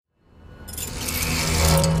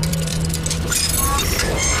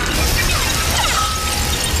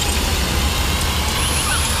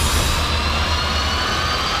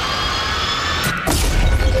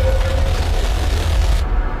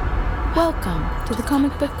Welcome to the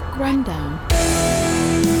Comic Book Rundown.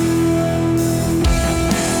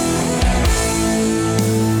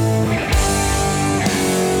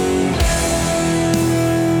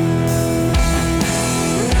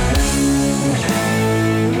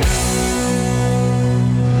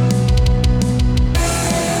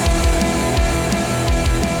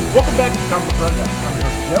 Welcome back to the Comic Book Rundown. I'm your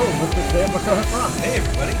host Joe, and with me today I'm my co-host Ron. Hey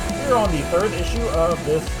everybody. We're on the third issue of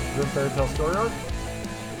this Grim Fairy Tale story arc.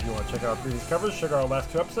 If you want to check out our previous covers, check out our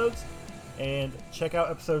last two episodes. And check out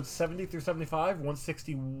episodes 70 through 75,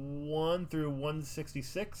 161 through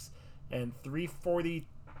 166, and 340.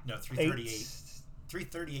 No, 338.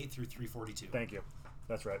 338 through 342. Thank you.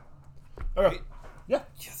 That's right. Okay. Wait. Yeah.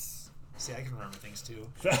 Yes. See, I can remember things too.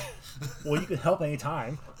 Well, you can help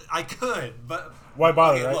anytime. I could, but... Why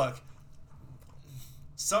bother, okay, right? Look.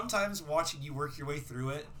 Sometimes watching you work your way through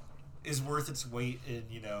it is worth its weight in,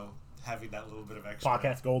 having that little bit of extra.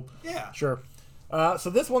 Podcast gold. Yeah. Sure. So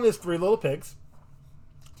this one is Three Little Pigs.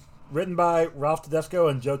 Written by Ralph Tedesco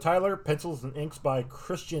and Joe Tyler. Pencils and inks by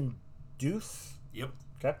Christian Deuce. Yep.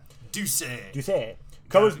 Okay. Deuce. Deuce.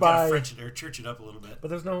 Colors by... French it or church it up a little bit. But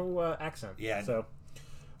there's no accent. Yeah. So,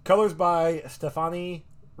 colors by Stephanie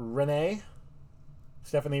Renee.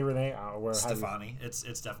 Stephanie Renee. Stefani. It's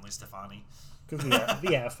definitely Stefani. Because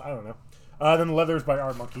the F. I don't know. Then the leathers by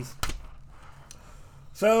Art Monkeys.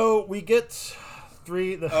 So we get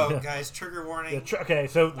three. Guys, trigger warning. Okay,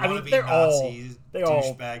 so I mean they're Nazis, all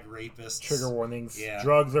douchebag rapists. trigger warnings. Yeah.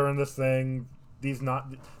 Drugs are in this thing.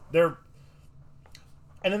 They're.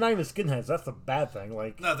 And they're not even skinheads. That's the bad thing.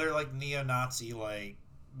 Like No, they're like neo-Nazi.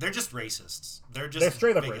 They're just racists. They're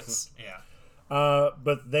straight up bigots. racist. Yeah.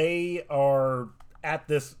 But they are at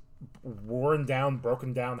this worn down,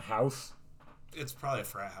 broken down house. It's probably a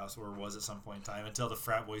frat house, or was at some point in time, until the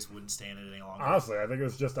frat boys wouldn't stand it any longer. Honestly, I think it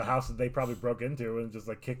was just a house that they probably broke into and just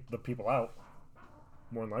kicked the people out.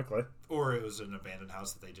 More than likely. Or it was an abandoned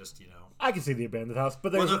house that they just, I can see the abandoned house,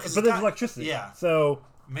 but there's there's electricity. Yeah. So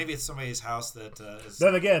maybe it's somebody's house that is...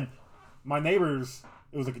 then again, my neighbors,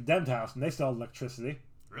 it was a condemned house, and they still had electricity.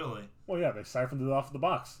 Really? Well, yeah, they siphoned it off of the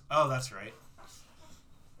box. Oh, that's right.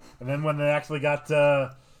 And then when they actually got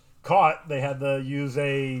caught, they had to use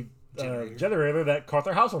a generator that caught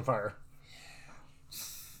their house on fire.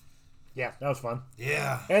 Yeah, that was fun.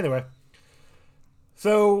 Yeah. Anyway,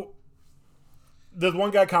 so there's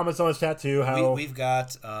one guy comments on his tattoo how... We've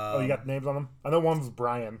got... you got names on them? I know one was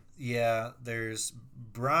Brian. Yeah, there's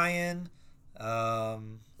Brian,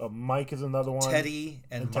 Mike is another one. Teddy,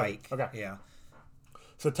 and Mike. Okay. Yeah.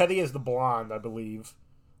 So Teddy is the blonde, I believe.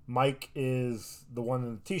 Mike is the one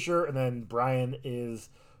in the t-shirt, and then Brian is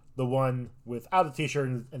the one without a t-shirt,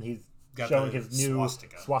 and he's Got showing the his new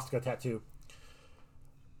swastika tattoo.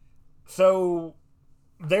 So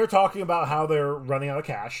they're talking about how they're running out of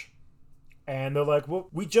cash, and they're like, "Well,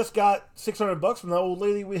 we just got $600 from that old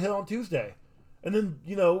lady we hit on Tuesday, and then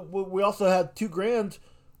we also had $2,000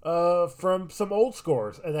 from some old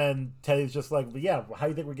scores." And then Teddy's just like, well, "Yeah, how do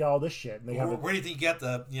you think we got all this shit?" And they Where do you think you got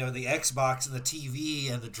the the Xbox and the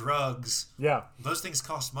TV and the drugs? Yeah, those things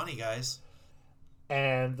cost money, guys.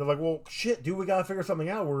 And they're like, "Well, shit, dude, we gotta figure something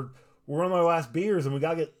out. We're on our last beers, and we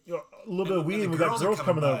gotta get a little bit of weed, and we got girls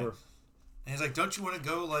coming over." And he's like, "Don't you want to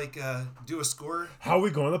go do a score? How are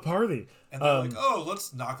we going to the party?" And they're like, "Oh,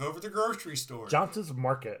 let's knock over the grocery store." Johnson's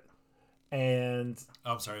Market, and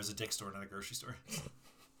I'm sorry, it was a dick store, not a grocery store.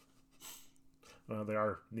 Well, they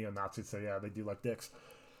are neo-Nazis, so yeah, they do like dicks.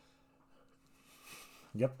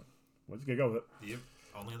 Yep, we're just gonna go with it. Yep,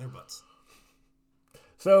 only in their butts.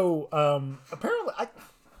 So apparently,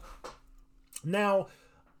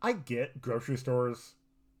 I get grocery stores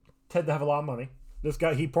tend to have a lot of money. This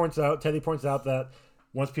guy, Teddy points out that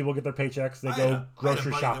once people get their paychecks, they go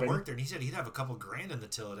grocery shopping. That worked there, and he said he'd have a couple grand in the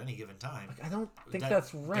till at any given time. I don't think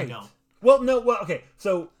that's right. They don't. Well, no. Well, okay.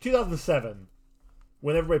 So 2007,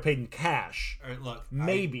 when everybody paid in cash, All right, look,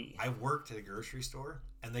 maybe I worked at a grocery store,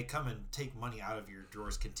 and they come and take money out of your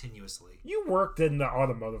drawers continuously. You worked in the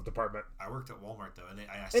automotive department. I worked at Walmart though, and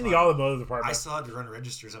automotive department, I still had to run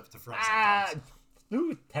registers up at the front.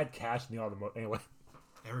 Who had cash in the automotive anyway?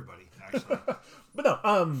 Everybody, actually. But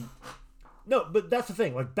no, but that's the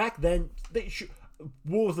thing. Like back then,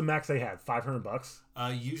 what was the max they had?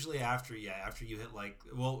 $500. Usually after you hit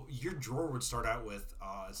your drawer would start out with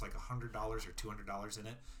it's like $100 or $200 in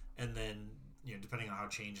it, and then depending on how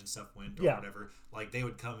change and stuff went or whatever, they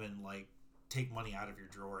would come and take money out of your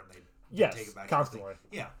drawer and they'd take it back constantly.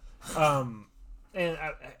 Yeah.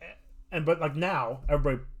 But now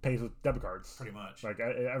everybody pays with debit cards. Pretty much.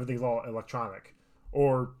 Everything's all electronic,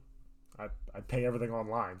 or I pay everything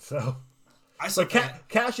online. So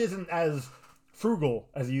cash isn't as frugal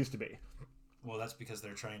as it used to be. Well, that's because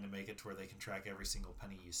they're trying to make it to where they can track every single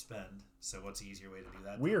penny you spend. So what's the easier way to do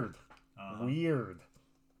that? Weird. Uh-huh. Weird.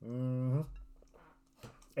 Mm-hmm.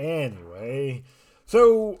 Anyway,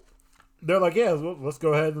 so they're like, yeah, let's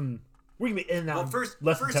go ahead and we can be in now. Well, first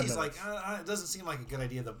he's he's minutes. like, it doesn't seem like a good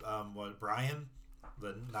idea. What Brian,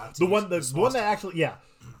 the Nazi, the one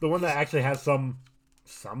that actually has some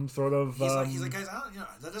sort of. He's like, guys,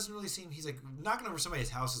 that doesn't really seem. He's like, knocking over somebody's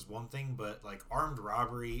house is one thing, but like armed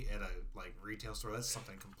robbery at a like retail store, that's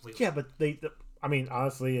something completely. Yeah, but I mean,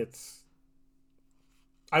 honestly, it's.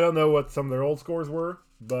 I don't know what some of their old scores were,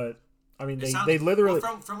 but I mean, they literally.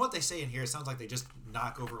 Well, from what they say in here, it sounds like they just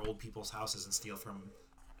knock over old people's houses and steal from.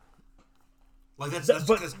 Like that's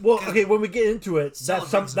okay. When we get into it,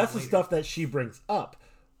 that's the later. stuff that she brings up.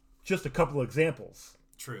 Just a couple examples.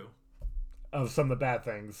 True. Of some of the bad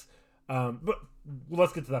things, but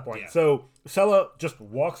let's get to that point. Yeah. So Sela just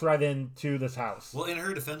walks right into this house. Well, in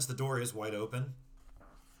her defense, the door is wide open.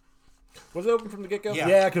 Was it open from the get-go? Yeah.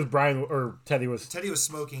 Yeah, because Teddy was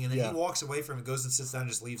smoking, and then he walks away from it, goes and sits down, and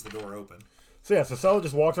just leaves the door open. So yeah, so Sela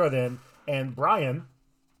just walks right in, and Brian,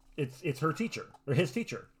 it's her teacher or his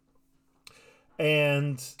teacher,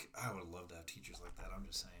 and I would love to have teachers like that. I'm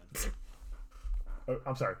just saying.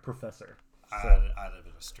 I'm sorry, professor. I'd have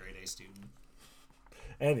been a straight A student.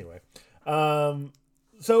 Anyway,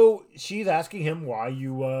 so she's asking him why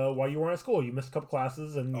you weren't at school. You missed a couple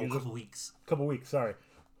classes and a couple weeks. Couple weeks, sorry.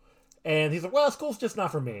 And he's like, well, school's just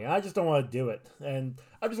not for me. I just don't want to do it. And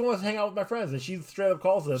I just want to hang out with my friends. And she straight up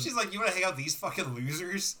calls him. She's like, you want to hang out with these fucking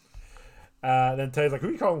losers? Then Teddy's like, who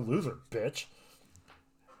are you calling loser, bitch?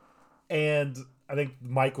 And I think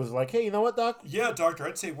Mike was like, hey, you know what, Doc? Yeah, Doctor,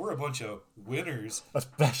 I'd say we're a bunch of winners.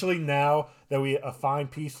 Especially now that a fine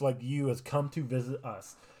piece like you has come to visit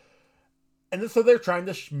us. And then, so they're trying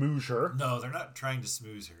to schmooze her. No, they're not trying to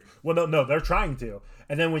smooze her. Well, no, they're trying to.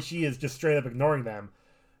 And then when she is just straight up ignoring them,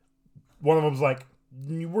 one of them's like,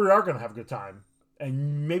 we are going to have a good time.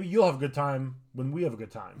 And maybe you'll have a good time when we have a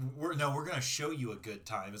good time. We're going to show you a good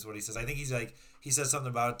time is what he says. I think he says something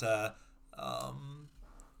about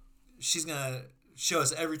she's going to show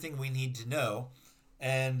us everything we need to know.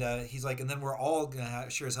 And he's like, and then we're all going to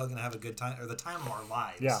sure as hell going to have a good time, or the time of our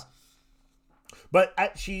lives. Yeah. But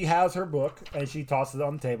she has her book and she tosses it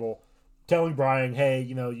on the table, telling Brian, hey,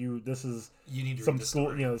 you need to some read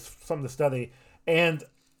school, story. Something to study. And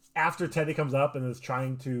after Teddy comes up and is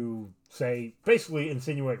trying to basically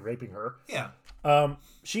insinuate raping her. Yeah.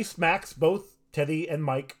 She smacks both Teddy and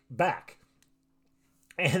Mike back.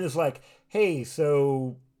 And is like, hey,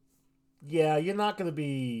 so, yeah, you're not going to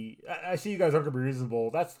be... I see you guys aren't going to be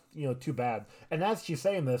reasonable. That's, too bad. And as she's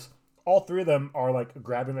saying this, all three of them are, like,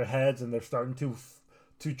 grabbing their heads and they're starting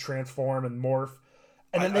to transform and morph.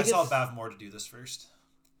 And then I saw Bavmore to do this first.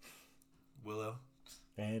 Willow.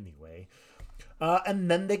 Anyway. And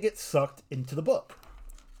then they get sucked into the book.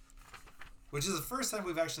 Which is the first time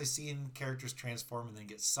we've actually seen characters transform and then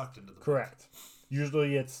get sucked into the book. Correct.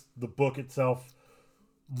 Usually it's the book itself.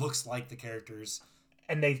 Looks like the characters.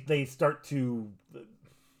 And they start to...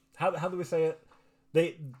 How do we say it?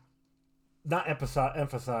 They... Not emphasize.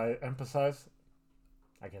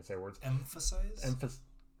 I can't say words. Emphasize? I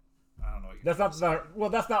don't know what you're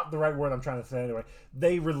that's not the right word I'm trying to say anyway.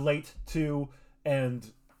 They relate to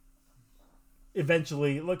and...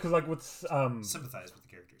 Eventually, because like with sympathize with the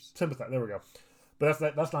characters. Sympathize. There we go. But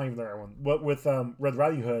that's not even the right one. But with Red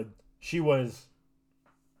Riding Hood, she was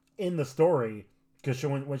in the story because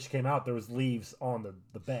when she came out, there was leaves on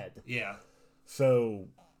the bed. Yeah. So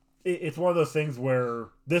it's one of those things where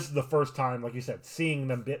this is the first time, like you said, seeing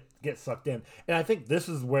them get sucked in, and I think this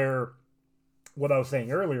is where what I was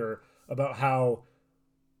saying earlier about how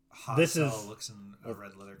this looks in a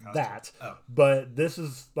red leather costume. But this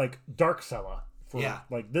is like Dark Sela. Yeah.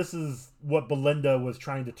 Like this is what Belinda was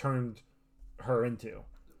trying to turn her into.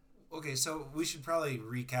 Okay, so we should probably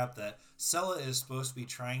recap that Sela is supposed to be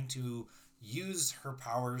trying to use her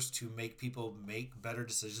powers to make people make better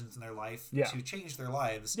decisions in their life, to change their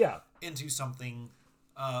lives into something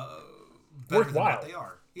better than what they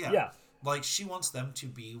are. Yeah. Like she wants them to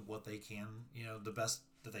be what they can, the best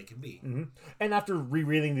that they can be. Mm-hmm. And after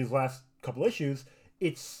rereading these last couple issues,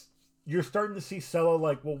 you're starting to see Sela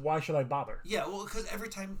like, well, why should I bother? Yeah, well, because every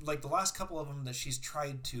time, like the last couple of them that she's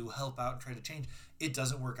tried to help out and try to change, it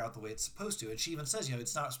doesn't work out the way it's supposed to. And she even says,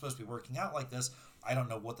 it's not supposed to be working out like this. I don't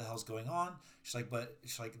know what the hell's going on. She's like, but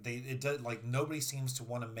she's like, it does, like nobody seems to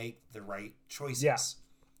want to make the right choices. Yeah.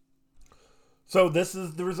 So this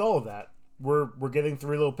is the result of that. We're getting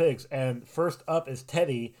three little pigs, and first up is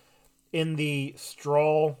Teddy in the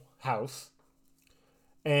straw house.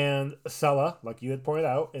 And Sela, like you had pointed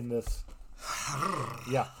out in this...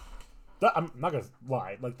 Yeah. I'm not gonna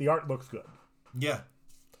lie. Like the art looks good. Yeah.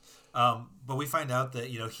 But we find out that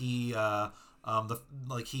he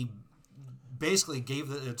he basically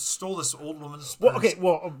stole this old woman's purse. Well, okay.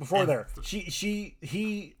 Well, before there,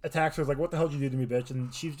 he attacks her like, "What the hell did you do to me, bitch?"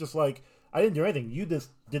 And she's just like, "I didn't do anything. You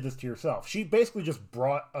did this to yourself." She basically just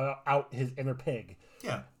brought out his inner pig.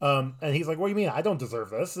 Yeah. And he's like, "What do you mean? I don't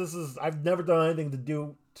deserve this. I've never done anything to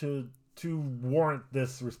do to warrant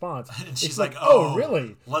this response." And she's it's like, "Oh,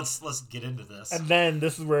 really? Let's get into this." And then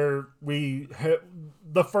this is where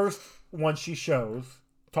the first one she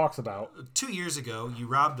talks about. 2 years ago, you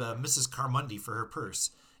robbed Mrs. Carmundi for her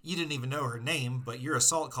purse. You didn't even know her name, but your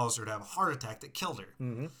assault caused her to have a heart attack that killed her.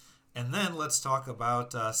 Mm-hmm. And then let's talk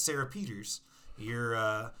about Sarah Peters. You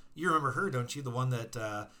remember her, don't you? The one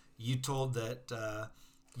that you told that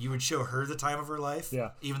you would show her the time of her life.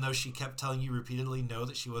 Yeah. Even though she kept telling you repeatedly no,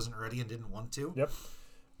 that she wasn't ready and didn't want to. Yep.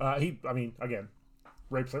 Again,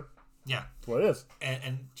 rapes her. Yeah. That's what it is.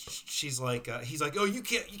 And she's like, he's like, "Oh, you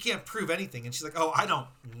can't prove anything." And she's like, "Oh, I don't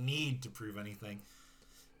need to prove anything."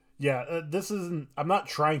 Yeah, this isn't. I'm not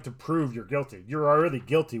trying to prove you're guilty. You're already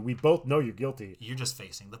guilty. We both know you're guilty. You're just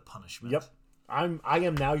facing the punishment. Yep. I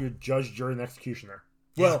am now your judge, jury, and executioner.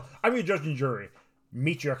 Well, I'm your judge and jury.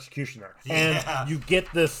 Meet your executioner, and you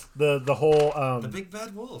get this the whole the big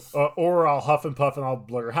bad wolf. Or I'll huff and puff and I'll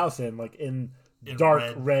blow your house in in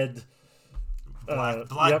dark red. Black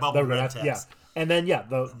bubble red text. Yeah, and then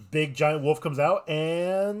the big giant wolf comes out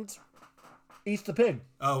and eats the pig.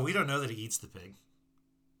 Oh, we don't know that he eats the pig.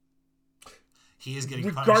 He is getting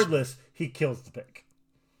regardless. Punished. He kills the pig.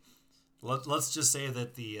 Let's just say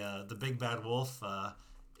that the big bad wolf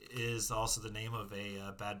is also the name of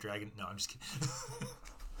a bad dragon. No, I'm just kidding.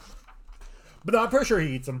 But no, I'm pretty sure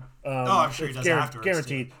he eats them. I'm sure he does afterwards.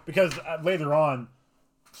 Guaranteed, too. Because later on,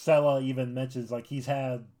 Sela even mentions like he's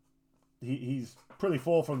pretty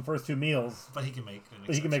full from the first 2 meals, but he can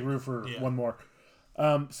make room for one more.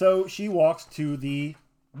 So she walks to the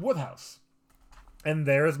woodhouse, and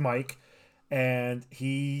there's Mike, and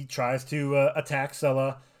he tries to attack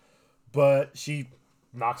Sela, but she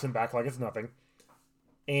knocks him back like it's nothing.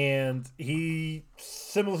 And he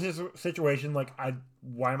similar situation like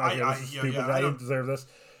why am I here? This is stupid. I don't deserve this.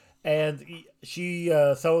 And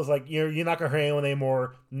Sela's like, you're not gonna hurt anyone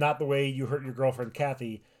anymore. Not the way you hurt your girlfriend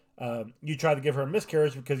Kathy. You tried to give her a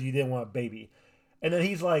miscarriage because you didn't want a baby. And then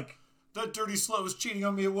he's like, that dirty slut was cheating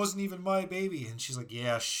on me. It wasn't even my baby. And she's like,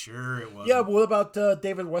 yeah, sure it was. Yeah, but what about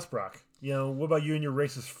David Westbrook? What about you and your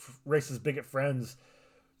racist bigot friends?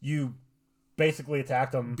 You basically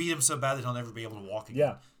attacked him. Beat him so bad that he'll never be able to walk again.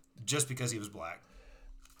 Yeah. Just because he was black.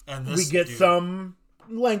 And we get some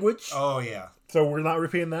language. Oh, yeah. So we're not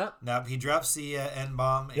repeating that? No, he drops the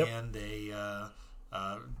N-bomb and a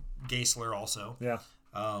gay slur also. Yeah.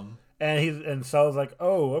 And Sal's like,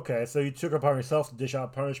 oh, okay, so you took upon yourself to dish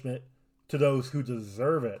out punishment to those who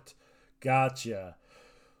deserve it. Gotcha.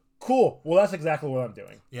 Cool. Well, that's exactly what I'm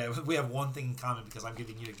doing. Yeah, we have one thing in common because I'm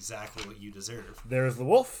giving you exactly what you deserve. There's the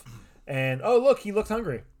wolf, and oh, look, he looks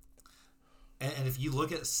hungry. And if you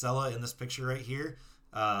look at Sela in this picture right here,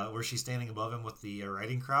 where she's standing above him with the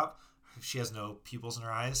riding crop, she has no pupils in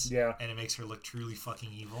her eyes. Yeah. And it makes her look truly fucking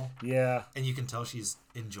evil. Yeah. And you can tell she's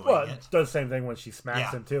enjoying it. It does the same thing when she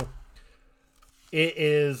smacks him, too. It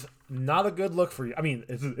is not a good look for you. I mean,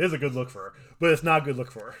 it is a good look for her, but it's not a good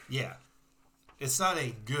look for her. Yeah. It's not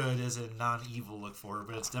a good as in non-evil look for her,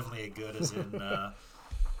 but it's definitely a good as in...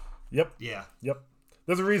 Yep. Yeah. Yep.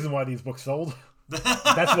 There's a reason why these books sold.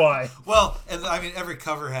 That's why. Well, and I mean, every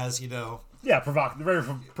cover has, Yeah, provocative, very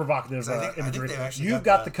provocative imagery. I think they've actually You've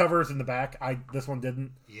got the covers in the back. This one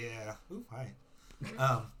didn't. Yeah. Ooh, hi.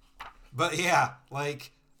 But yeah,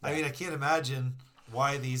 like, I mean, I can't imagine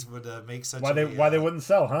why these would make such why they wouldn't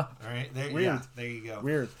sell, huh? All right. Weird. Yeah, there you go.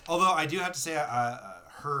 Weird. Although I do have to say,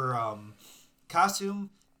 her costume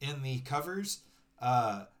in the covers,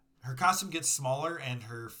 her costume gets smaller and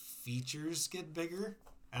her features get bigger.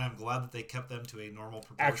 And I'm glad that they kept them to a normal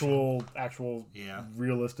proportion. Actual, yeah.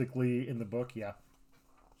 Realistically in the book, yeah.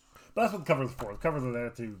 But that's what the covers are for. The covers are there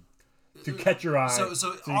to catch your eye. So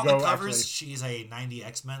on the covers, she's a 90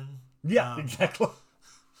 X-Men. Yeah, exactly.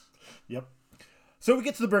 Yep. So we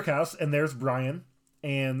get to the brick house, and there's Brian,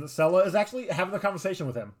 and Sela is actually having a conversation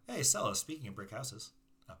with him. Hey, Sela, speaking of brick houses.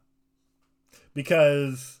 Oh.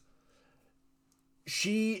 Because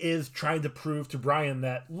she is trying to prove to Brian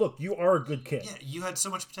that, look, you are a good kid. Yeah, you had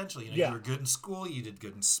so much potential. You were good in school. You did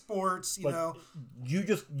good in sports. You know,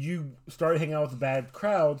 you started hanging out with a bad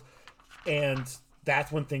crowd, and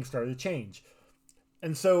that's when things started to change.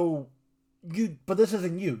 And so but this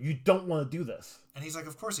isn't you. You don't want to do this. And he's like,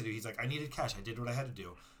 of course I do. He's like, I needed cash. I did what I had to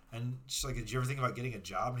do. And she's like, did you ever think about getting a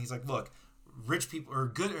job? And he's like, look, rich people or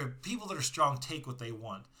good or people that are strong take what they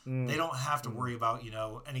want. They don't have to worry about,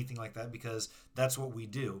 anything like that because that's what we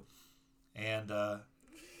do. And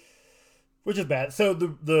which is bad. So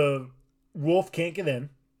the wolf can't get in.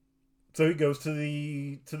 So he goes to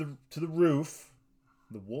the roof.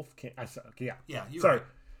 The wolf can't. Yeah. Sorry.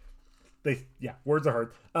 Right. Words are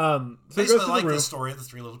hard. So basically, like the story of the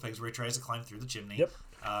Three Little Pigs, where he tries to climb through the chimney. Yep.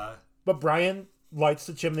 But Brian lights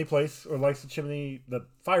the the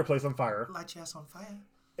fireplace on fire. Light your ass on fire.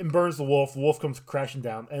 And burns the wolf. The wolf comes crashing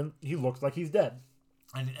down, and he looks like he's dead.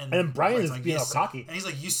 And Brian is being all cocky. And he's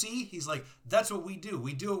like, you see? He's like, that's what we do.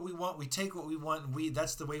 We do what we want. We take what we want. And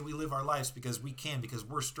that's the way we live our lives because we can, because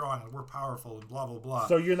we're strong and we're powerful and blah, blah, blah.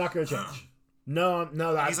 So you're not going to change. No.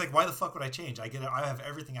 He's like, why the fuck would I change? I get it. I have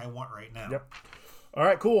everything I want right now. Yep. All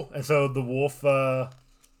right, cool. And so the wolf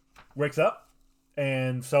wakes up,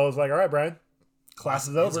 and Stella's like, all right, Brian, class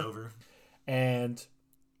is over. And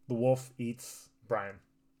the wolf eats Brian.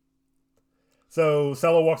 So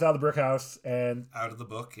Stella walks out of the brick house and out of the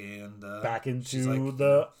book and back into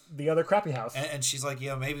the other crappy house. And she's like,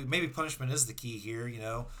 maybe punishment is the key here.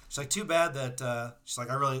 She's like, too bad that she's like,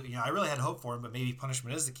 I really had hope for him, but maybe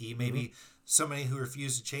punishment is the key. Maybe somebody who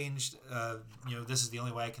refused to change, this is the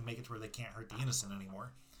only way I can make it to where they can't hurt the innocent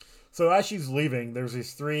anymore. So as she's leaving, there's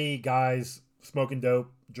these three guys smoking dope,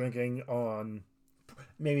 drinking on.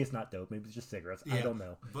 Maybe it's not dope. Maybe it's just cigarettes. Yeah. I don't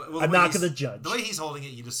know. I'm not going to judge. The way he's holding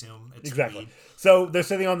it, you'd assume it's exactly. weed. So they're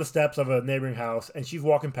sitting on the steps of a neighboring house, and she's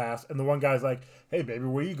walking past, and the one guy's like, "Hey, baby,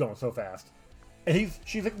 where are you going so fast?" And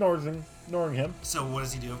she's ignoring him. So what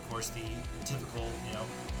does he do? Of course, the typical,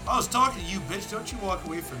 I was talking to you, bitch. Don't you walk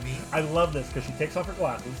away from me. I love this because she takes off her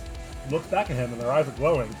glasses, looks back at him, and her eyes are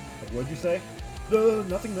glowing. Like, what'd you say?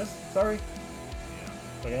 Nothing, miss. Sorry. Yeah.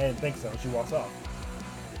 Like, I didn't think so. And she walks off.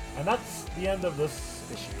 And that's the end of this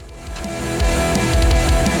issue.